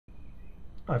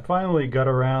I finally got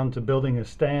around to building a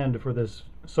stand for this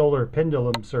solar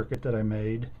pendulum circuit that I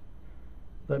made.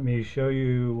 Let me show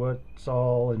you what's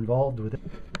all involved with it.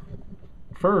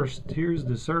 First, here's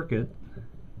the circuit.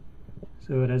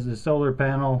 So it has a solar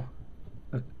panel,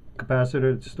 a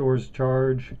capacitor that stores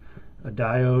charge, a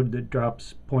diode that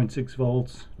drops 0.6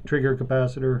 volts, trigger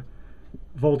capacitor,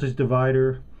 voltage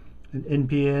divider, an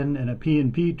NPN and a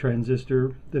PNP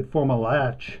transistor that form a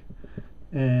latch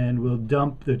and will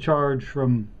dump the charge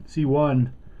from C1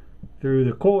 through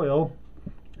the coil.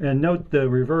 And note the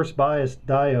reverse bias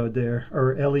diode there,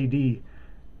 or LED.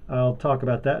 I'll talk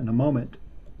about that in a moment.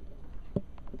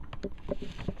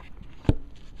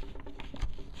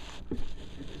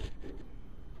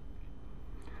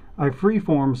 I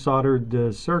freeform soldered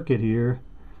the circuit here.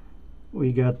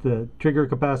 We got the trigger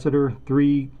capacitor,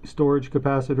 3 storage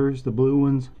capacitors, the blue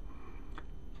ones,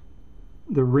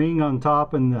 the ring on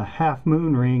top and the half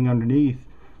moon ring underneath.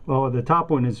 Well, the top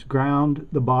one is ground,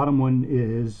 the bottom one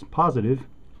is positive.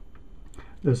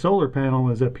 The solar panel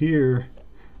is up here.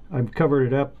 I've covered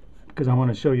it up because I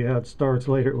want to show you how it starts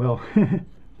later. Well,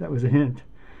 that was a hint.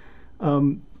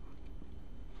 And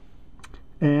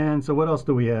so what else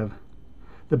do we have?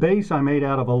 The base I made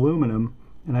out of aluminum,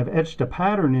 and I've etched a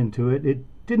pattern into it. It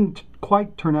didn't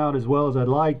quite turn out as well as I'd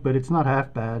like, but it's not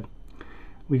half bad.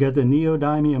 We got the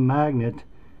neodymium magnet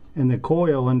and the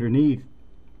coil underneath.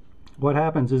 What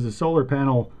happens is the solar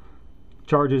panel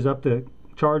charges up the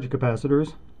charge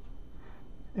capacitors,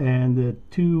 and the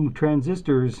 2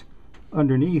 transistors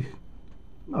underneath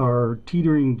are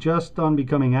teetering just on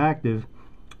becoming active.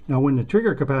 Now when the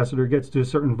trigger capacitor gets to a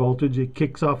certain voltage, it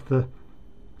kicks off the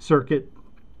circuit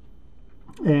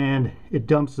and it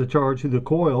dumps the charge through the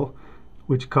coil,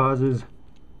 which causes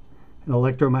an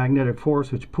electromagnetic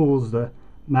force which pulls the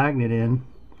magnet in,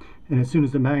 and as soon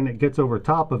as the magnet gets over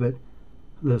top of it,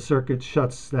 the circuit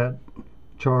shuts that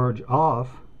charge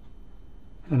off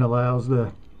and allows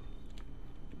the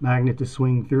magnet to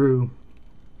swing through.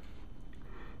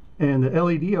 And the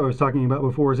LED I was talking about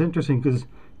before is interesting because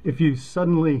if you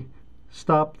suddenly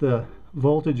stop the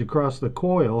voltage across the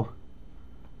coil,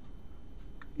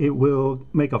 it will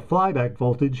make a flyback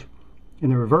voltage in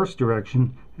the reverse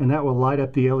direction, and that will light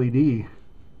up the LED.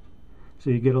 So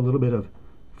you get a little bit of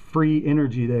free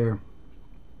energy there.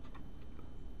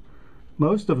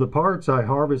 Most of the parts I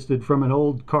harvested from an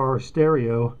old car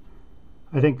stereo.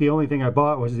 I think the only thing I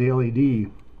bought was the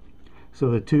LED. So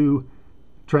the 2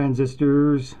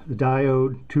 transistors, the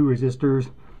diode, 2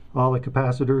 resistors, all the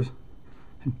capacitors,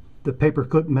 the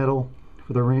paperclip metal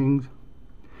for the rings,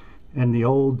 and the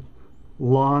old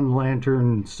lawn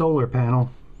lantern solar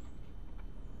panel.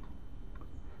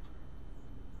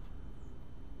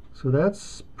 So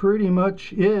that's pretty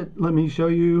much it. Let me show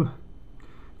you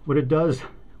what it does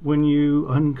when you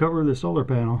uncover the solar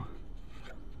panel.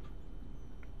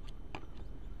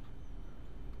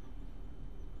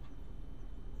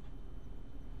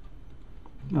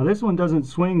 Now this one doesn't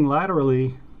swing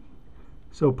laterally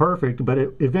so perfect, but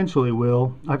it eventually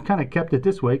will. I've kind of kept it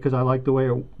this way because I like the way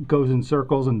it goes in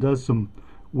circles and does some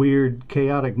weird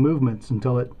chaotic movements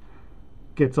until it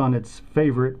gets on its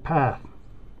favorite path.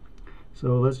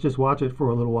 So let's just watch it for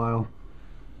a little while.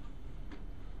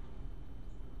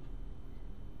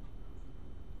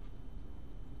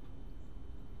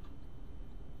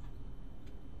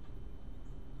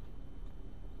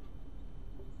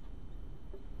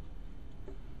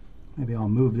 Maybe I'll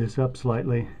move this up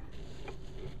slightly.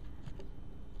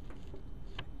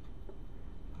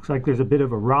 Looks like there's a bit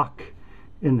of a rock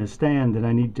in the stand that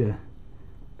I need to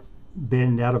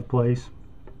bend out of place.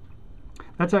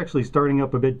 That's actually starting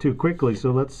up a bit too quickly,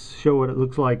 so let's show what it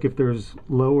looks like if there's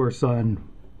lower sun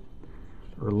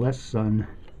or less sun.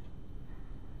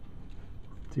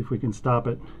 See if we can stop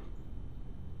it.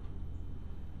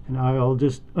 And I'll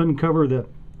just uncover the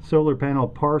solar panel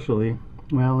partially.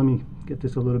 Well, let me get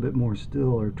this a little bit more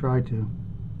still, or try to.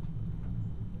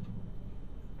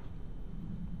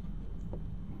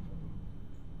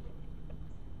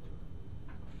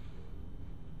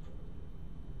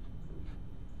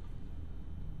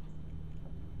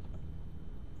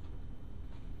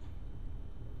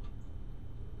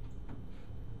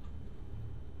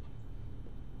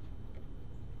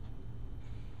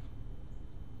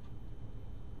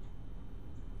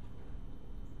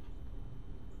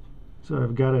 So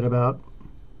I've got it about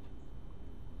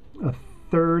a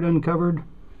third uncovered.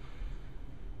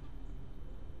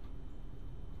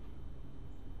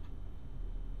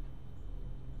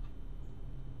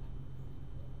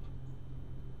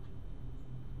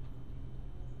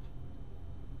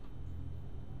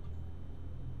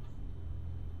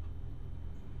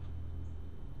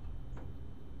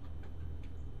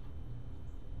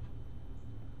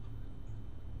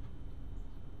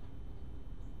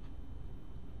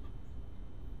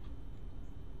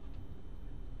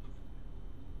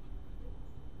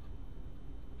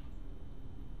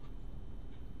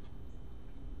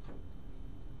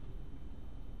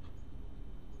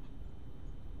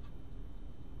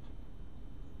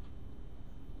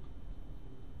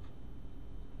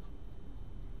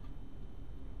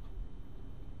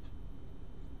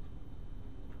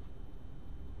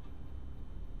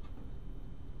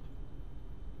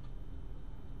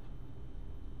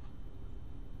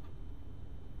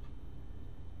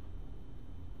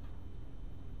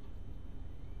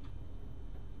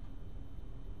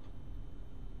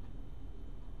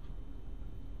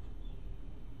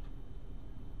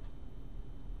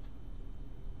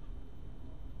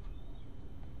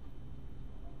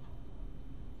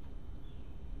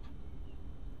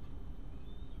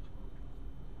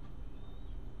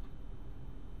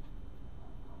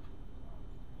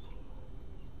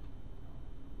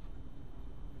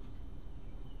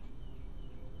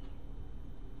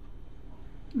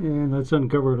 And let's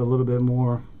uncover it a little bit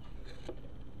more.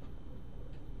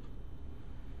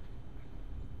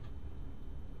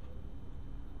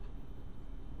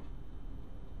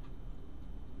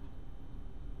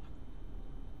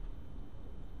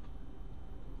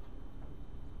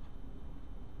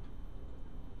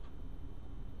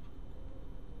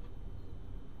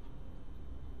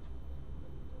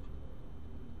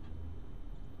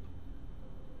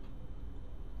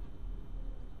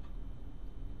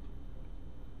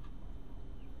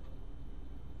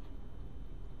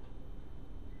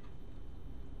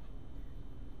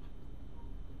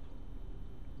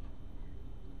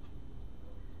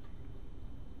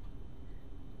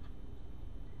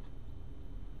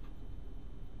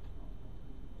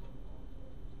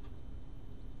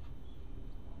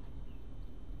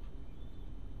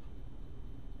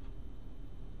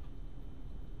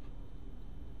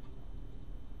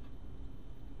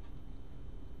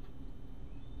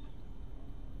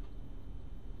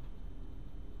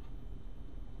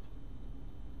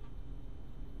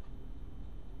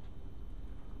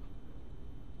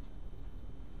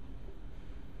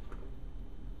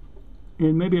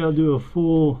 And maybe I'll do a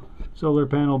full solar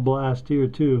panel blast here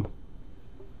too.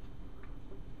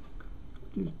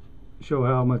 Just show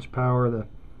how much power the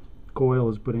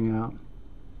coil is putting out.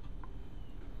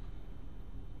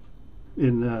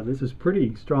 And this is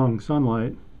pretty strong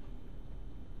sunlight.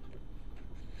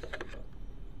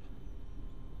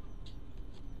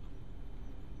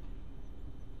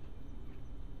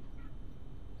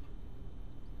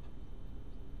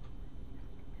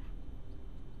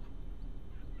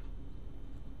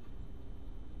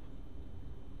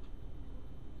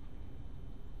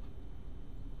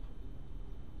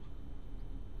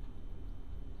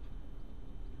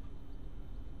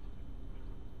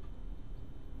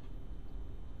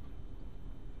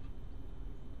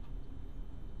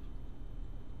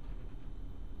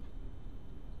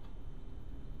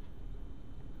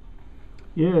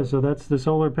 Yeah, so that's the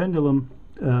solar pendulum.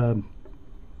 I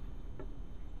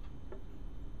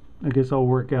guess I'll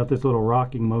work out this little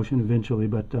rocking motion eventually,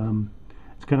 but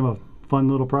it's kind of a fun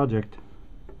little project.